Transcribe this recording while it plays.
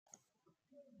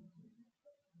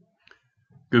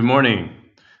Good morning.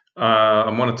 I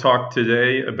want to talk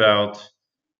today about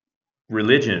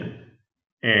religion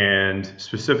and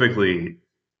specifically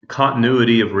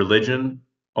continuity of religion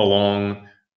along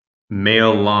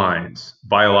male lines,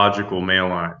 biological male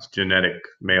lines, genetic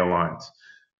male lines.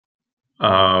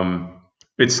 Um,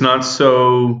 it's not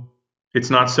so it's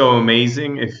not so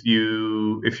amazing if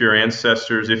your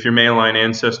ancestors, if your male line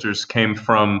ancestors came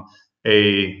from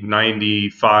a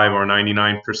 95 or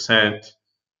 99%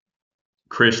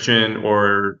 Christian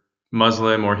or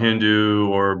Muslim or Hindu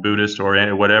or Buddhist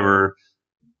or whatever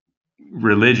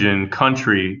religion,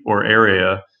 country, or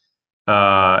area,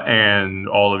 and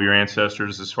all of your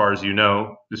ancestors, as far as you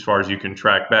know, as far as you can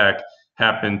track back,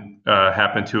 happen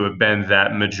to have been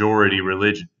that majority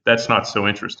religion. That's not so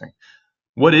interesting.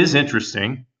 What is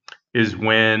interesting is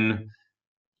when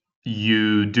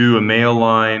you do a male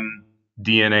line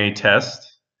DNA test,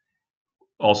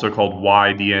 also called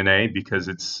Y DNA, because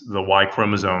it's the Y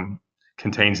chromosome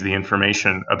contains the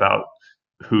information about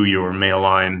who your male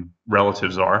line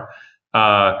relatives are.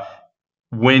 Uh,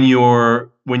 when you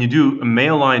do a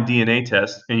male line DNA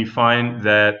test and you find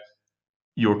that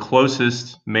your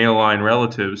closest male line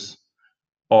relatives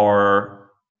are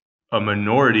a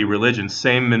minority religion,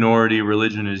 same minority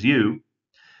religion as you,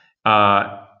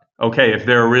 uh, okay, if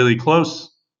they're a really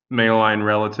close male line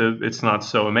relative, it's not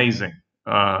so amazing.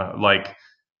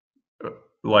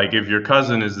 Like if your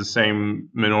cousin is the same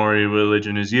minority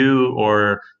religion as you,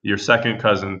 or your second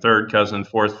cousin, third cousin,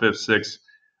 fourth, fifth, sixth.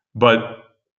 But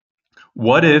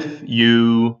what if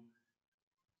you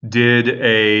did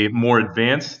a more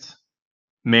advanced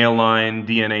male line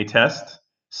DNA test,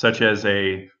 such as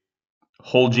a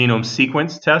whole genome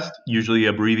sequence test, usually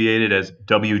abbreviated as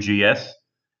WGS,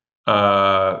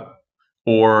 uh,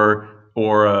 or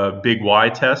a big Y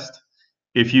test?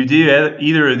 If you did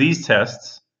either of these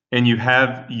tests and you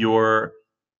have your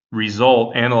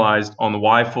result analyzed on the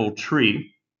Y-fold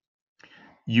tree,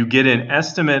 you get an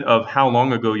estimate of how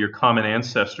long ago your common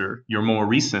ancestor, your more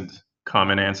recent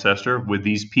common ancestor with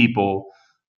these people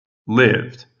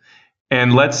lived.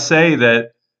 And let's say that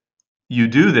you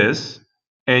do this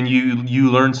and you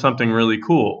learn something really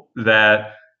cool,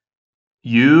 that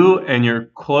you and your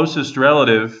closest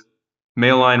relative,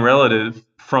 male line relative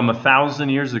from 1,000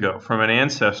 years ago, from an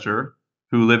ancestor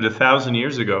who lived 1,000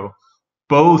 years ago,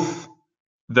 both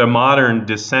the modern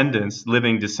descendants,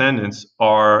 living descendants,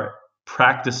 are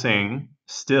practicing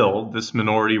still this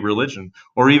minority religion.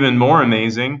 Or even more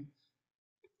amazing,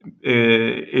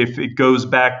 if it goes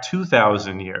back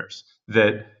 2,000 years,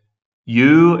 that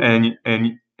you and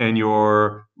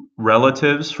your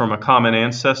relatives from a common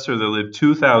ancestor that lived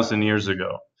 2,000 years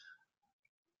ago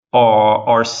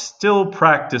are still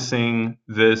practicing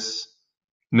this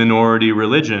minority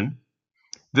religion.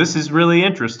 This is really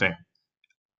interesting.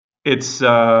 It's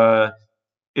uh,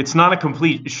 it's not a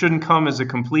complete, it shouldn't come as a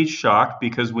complete shock,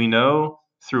 because we know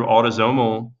through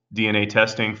autosomal DNA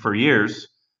testing for years,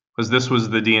 because this was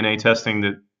the DNA testing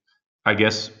that I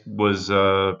guess was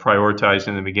prioritized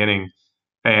in the beginning.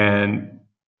 And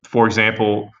for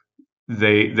example,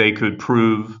 they could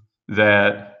prove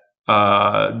that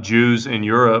Jews in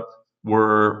Europe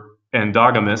were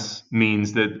endogamous,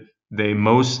 means that they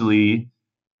mostly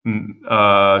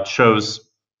chose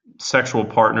sexual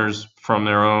partners from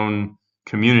their own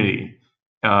community.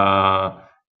 Uh,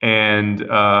 and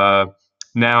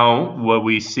Now what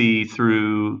we see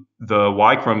through the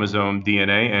Y chromosome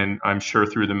DNA, and I'm sure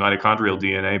through the mitochondrial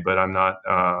DNA, but I'm not,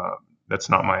 that's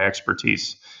not my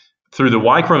expertise. Through the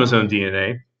Y chromosome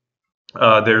DNA,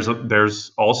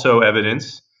 there's also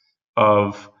evidence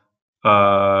of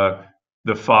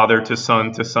the father to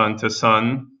son to son to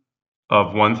son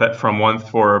of from one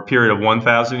for a period of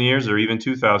 1,000 years or even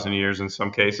 2,000 years in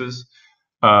some cases.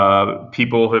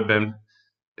 People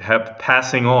have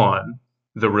passing on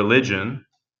the religion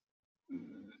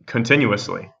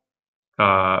continuously.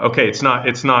 Okay, it's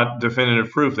not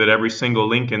definitive proof that every single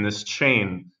link in this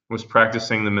chain was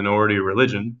practicing the minority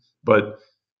religion, but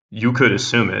you could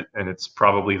assume it, and it's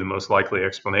probably the most likely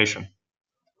explanation.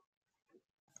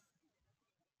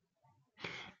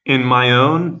 In my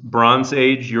own Bronze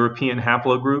Age European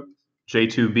haplogroup,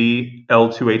 J2b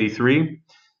L283,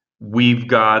 we've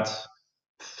got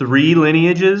three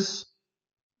lineages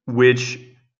which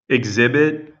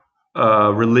exhibit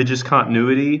religious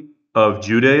continuity of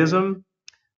Judaism,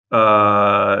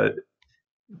 uh,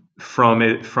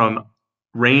 from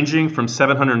ranging from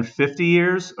 750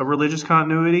 years of religious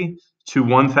continuity to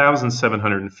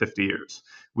 1,750 years.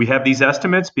 We have these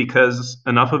estimates because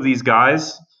enough of these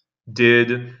guys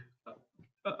did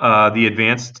the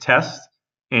advanced test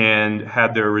and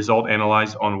had their result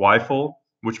analyzed on Y-fold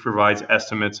which provides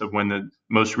estimates of when the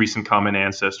most recent common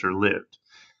ancestor lived.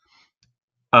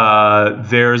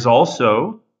 There's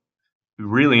also,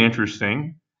 really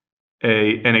interesting,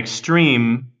 an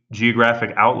extreme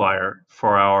geographic outlier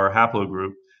for our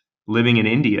haplogroup living in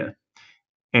India.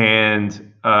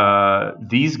 And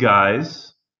these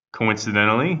guys,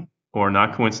 coincidentally or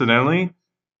not coincidentally,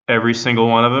 every single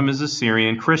one of them is a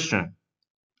Syrian Christian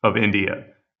of India,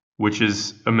 which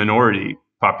is a minority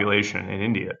population in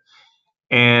India.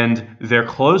 And their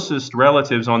closest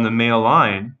relatives on the male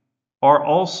line are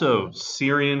also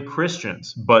Syrian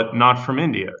Christians, but not from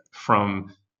India,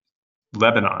 from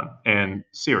Lebanon and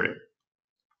Syria.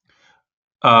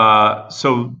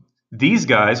 So these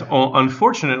guys,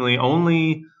 unfortunately,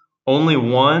 only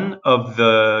one of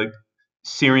the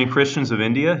Syrian Christians of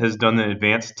India has done the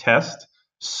advanced test.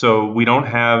 So we don't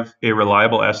have a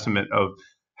reliable estimate of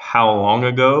how long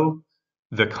ago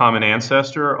the common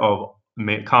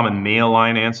male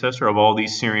line ancestor of all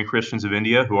these Syrian Christians of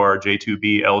India, who are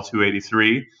J2b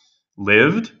L283,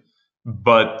 lived.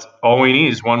 But all we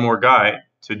need is one more guy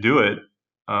to do it.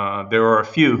 There are a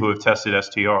few who have tested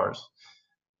STRs,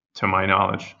 to my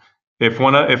knowledge. If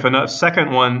a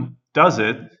second one does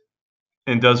it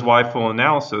and does Y-full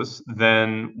analysis,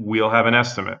 then we'll have an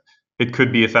estimate. It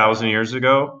could be 1,000 years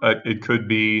ago. It could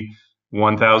be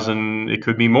 1,000. It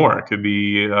could be more. It could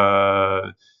be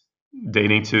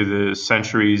dating to the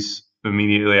centuries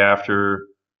immediately after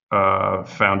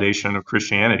foundation of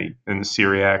Christianity in the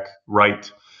Syriac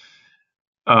Rite.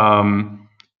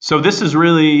 So this is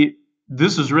really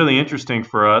interesting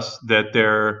for us, that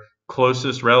their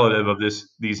closest relative of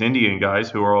these Indian guys,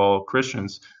 who are all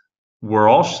Christians, were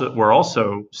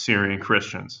also Syrian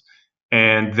Christians,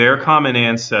 and their common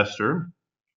ancestor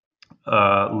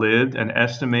lived an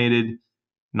estimated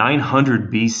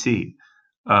 900 BC.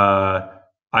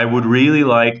 I would really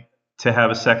like to have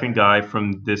a second guy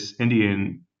from this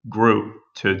Indian group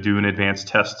to do an advanced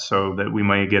test so that we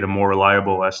might get a more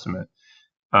reliable estimate.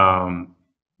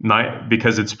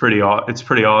 Because it's pretty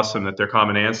awesome that their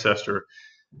common ancestor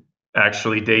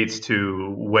actually dates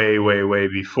to way, way, way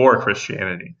before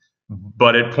Christianity.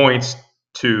 But it points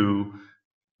to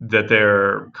that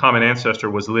their common ancestor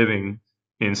was living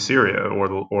in Syria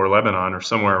or Lebanon or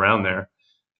somewhere around there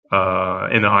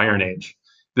in the Iron Age.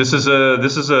 This is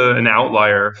an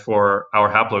outlier for our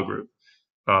haplogroup,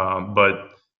 but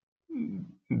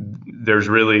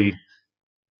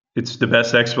it's the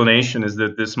best explanation is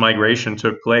that this migration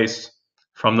took place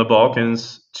from the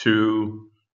Balkans to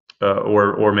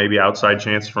or maybe outside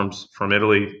chance from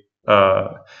Italy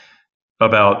during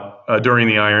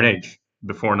the Iron Age,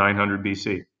 before 900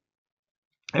 BC.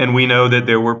 And we know that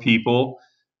there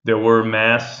were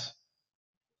mass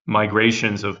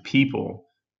migrations of people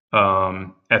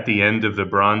at the end of the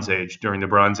Bronze Age, during the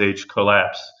Bronze Age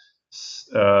collapse.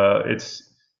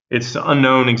 It's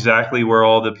unknown exactly where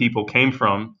all the people came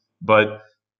from, but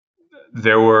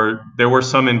there were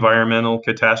some environmental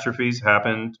catastrophes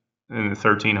happened in the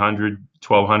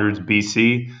 1200s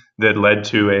BC that led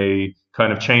to a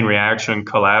kind of chain reaction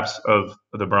collapse of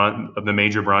the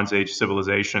major Bronze Age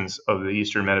civilizations of the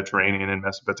Eastern Mediterranean and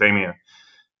Mesopotamia.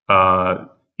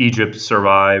 Egypt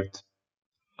survived.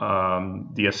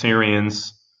 The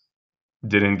Assyrians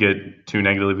didn't get too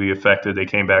negatively affected; they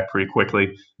came back pretty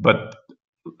quickly. But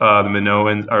the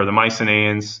Minoans or the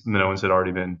Mycenaeans had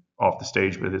already been off the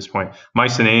stage by this point.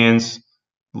 Mycenaeans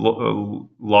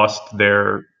lost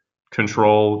their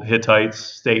control. Hittites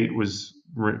state was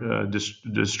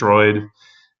destroyed.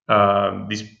 A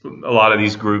lot of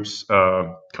these groups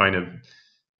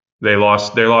they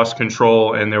lost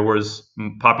control, and there was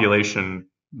population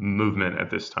movement at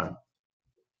this time.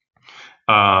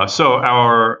 So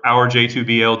our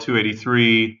J2b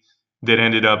L283 that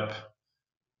ended up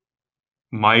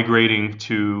migrating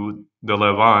to the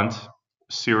Levant,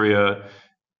 Syria,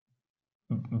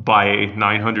 by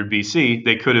 900 BC,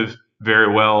 they could have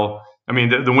very well. I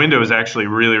mean, the window is actually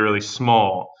really, really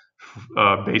small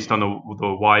based on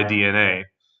the Y DNA.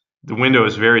 The window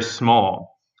is very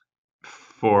small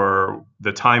for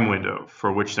the time window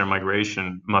for which their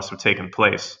migration must have taken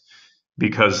place,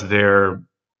 because their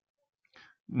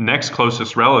next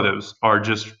closest relatives are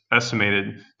just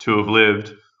estimated to have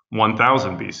lived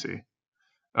 1000 BC.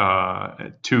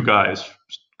 Two guys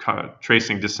kind of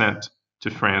tracing descent to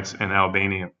France and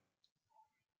Albania.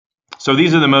 So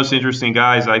these are the most interesting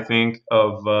guys, I think,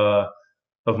 of my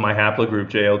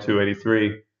haplogroup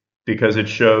JL283, because it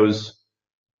shows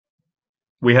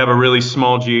we have a really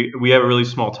small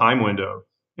time window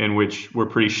in which we're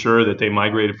pretty sure that they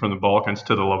migrated from the Balkans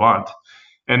to the Levant,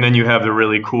 and then you have the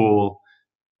really cool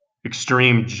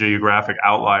extreme geographic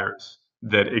outliers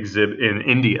that exhibit in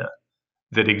India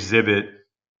that exhibit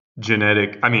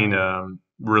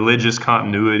religious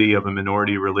continuity of a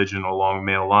minority religion along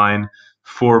male line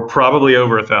for probably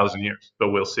over 1,000 years, but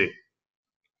we'll see.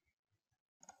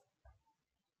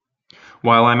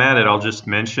 While I'm at it, I'll just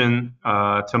mention,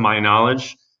 to my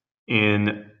knowledge,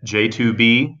 in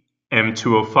J2b,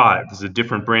 M205, this is a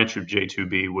different branch of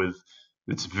J2b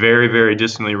it's very, very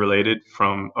distantly related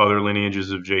from other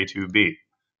lineages of J2b.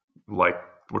 Like,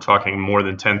 we're talking more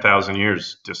than 10,000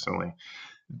 years distantly.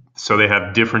 So they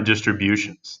have different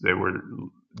distributions. They were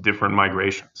different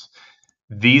migrations.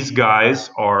 These guys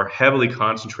are heavily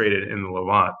concentrated in the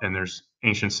Levant, and there's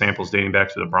ancient samples dating back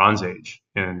to the Bronze Age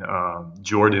in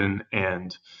Jordan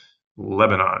and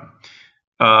Lebanon.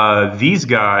 These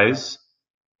guys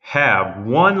have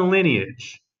one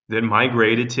lineage that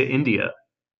migrated to India,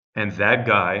 and that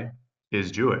guy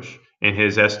is Jewish. And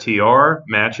his STR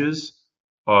matches,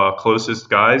 closest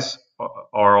guys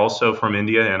are also from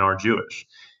India and are Jewish.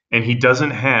 And he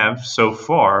doesn't have, so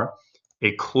far,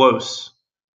 a close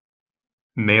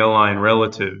male line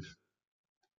relative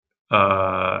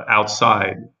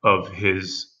outside of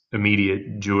his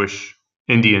immediate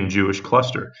Indian Jewish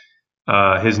cluster.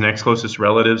 His next closest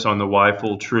relatives on the Y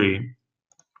full tree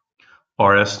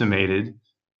are estimated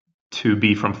to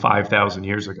be from 5,000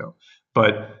 years ago.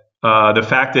 But the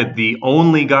fact that the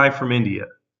only guy from India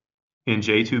in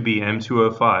J2b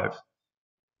M205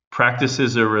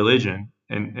 practices a religion,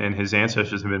 and his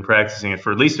ancestors have been practicing it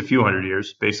for at least a few hundred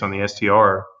years based on the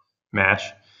STR match,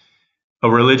 a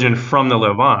religion from the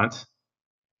Levant,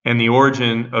 and the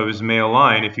origin of his male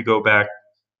line, if you go back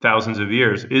thousands of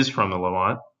years, is from the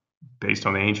Levant based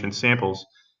on the ancient samples.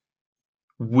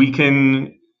 We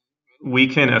can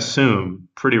assume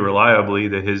pretty reliably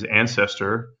that his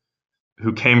ancestor,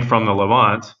 who came from the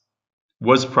Levant,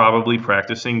 was probably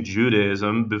practicing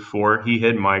Judaism before he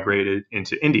had migrated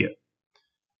into India.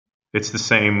 It's the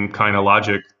same kind of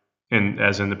logic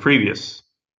as in the previous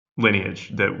lineage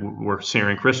that were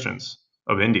Syrian Christians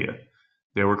of India.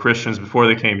 They were Christians before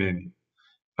they came to India.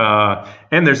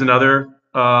 And there's another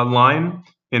line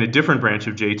in a different branch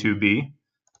of J2b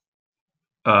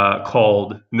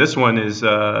called, and this one is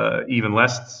even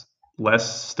less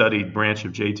studied branch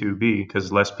of J2b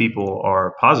because less people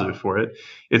are positive for it.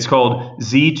 It's called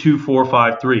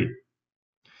Z2453.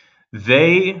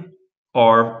 They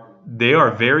are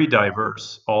very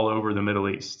diverse all over the Middle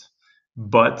East,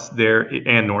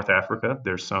 and North Africa.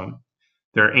 There's some.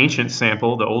 Their ancient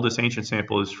sample, the oldest ancient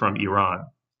sample, is from Iran,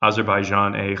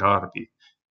 Azerbaijan-e-Gharbi.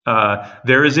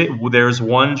 There's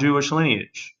one Jewish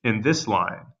lineage in this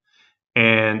line,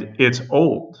 and it's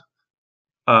old,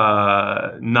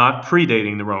 not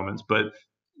predating the Romans, but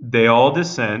they all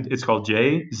descend. It's called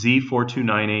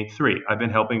JZ42983. I've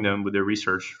been helping them with their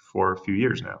research for a few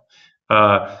years now.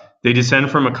 They descend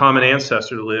from a common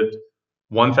ancestor that lived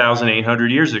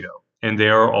 1,800 years ago, and they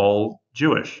are all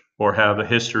Jewish or have a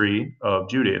history of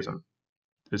Judaism,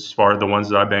 as far as the ones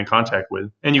that I've been in contact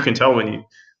with. And you can tell when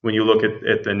you look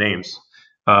at the names.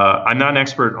 I'm not an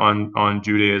expert on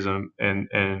Judaism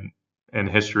and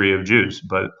history of Jews,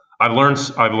 but I've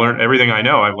learned everything I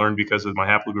know. I've learned because of my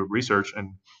haplogroup research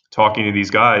and talking to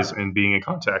these guys and being in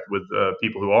contact with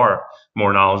people who are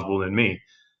more knowledgeable than me.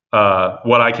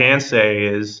 What I can say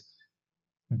is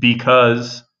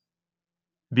because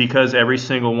every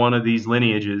single one of these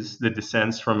lineages that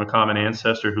descends from a common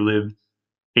ancestor who lived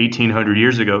 1,800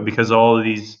 years ago, because all of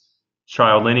these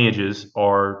child lineages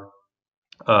are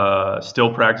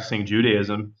still practicing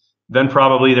Judaism, then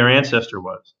probably their ancestor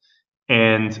was.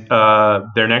 And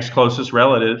their next closest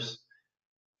relatives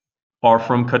are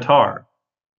from Qatar,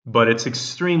 but it's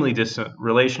extremely distant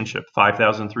relationship,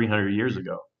 5,300 years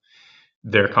ago,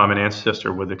 their common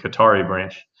ancestor with the Qatari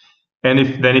branch. And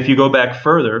if you go back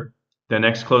further, the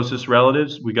next closest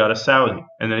relatives, we got a Saudi.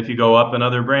 And then if you go up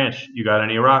another branch, you got an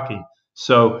Iraqi.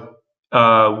 So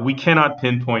we cannot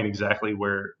pinpoint exactly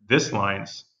where this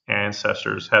line's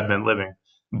ancestors have been living,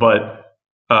 but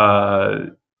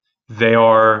they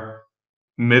are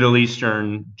Middle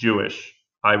Eastern Jewish,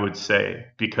 I would say,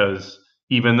 because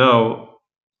even though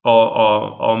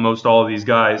almost all of these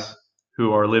guys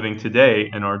who are living today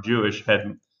and are Jewish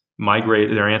had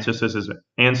migrated, their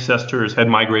ancestors had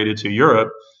migrated to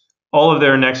Europe, all of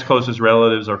their next closest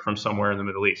relatives are from somewhere in the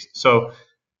Middle East. So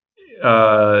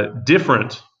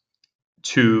different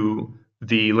to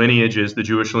the lineages, the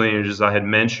Jewish lineages I had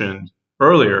mentioned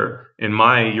earlier in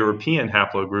my European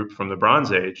haplogroup from the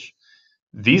Bronze Age,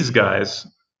 these guys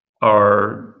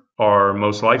are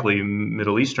most likely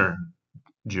Middle Eastern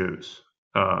Jews,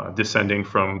 descending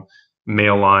from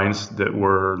male lines that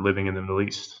were living in the Middle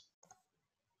East.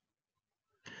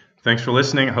 Thanks for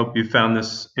listening. I hope you found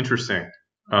this interesting.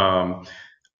 Um,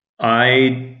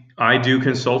 I do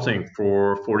consulting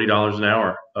for $40 an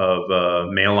hour of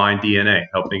mail-line DNA,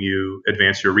 helping you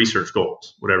advance your research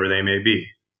goals, whatever they may be.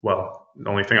 Well, the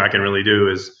only thing I can really do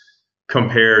is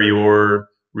compare your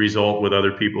result with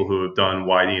other people who have done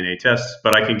Y-DNA tests,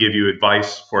 but I can give you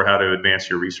advice for how to advance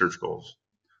your research goals,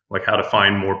 like how to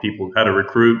find more people, how to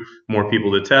recruit more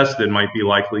people to test that might be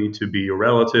likely to be your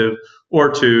relative,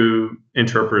 or to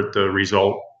interpret the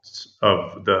results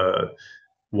of the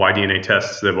Y-DNA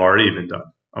tests that have already been done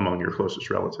among your closest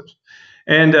relatives.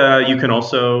 And you can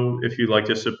also, if you'd like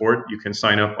to support, you can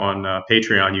sign up on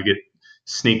Patreon. You get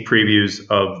sneak previews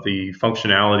of the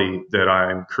functionality that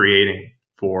I'm creating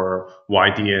for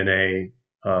Y-DNA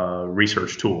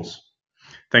research tools.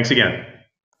 Thanks again.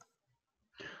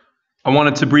 I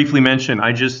wanted to briefly mention,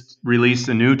 I just released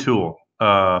a new tool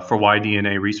for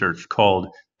Y-DNA research called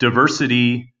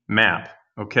Diversity Map.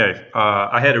 Okay,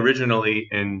 I had originally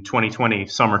in 2020,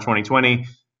 summer 2020,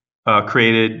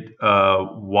 created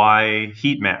Y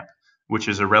heat map, which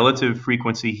is a relative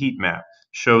frequency heat map.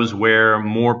 Shows where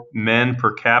more men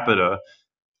per capita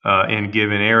in a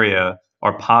given area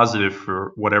are positive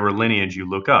for whatever lineage you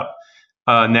look up.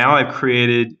 Now I've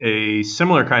created a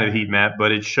similar kind of heat map,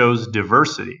 but it shows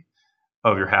diversity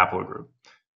of your haplogroup.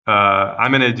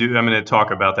 I'm going to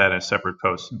talk about that in a separate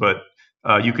post, but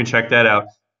you can check that out.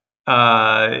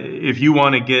 If you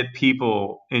want to get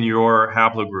people in your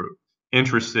haplogroup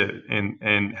interested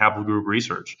in haplogroup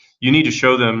research, you need to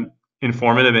show them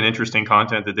informative and interesting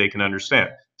content that they can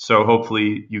understand. So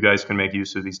hopefully you guys can make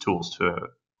use of these tools to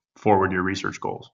forward your research goals.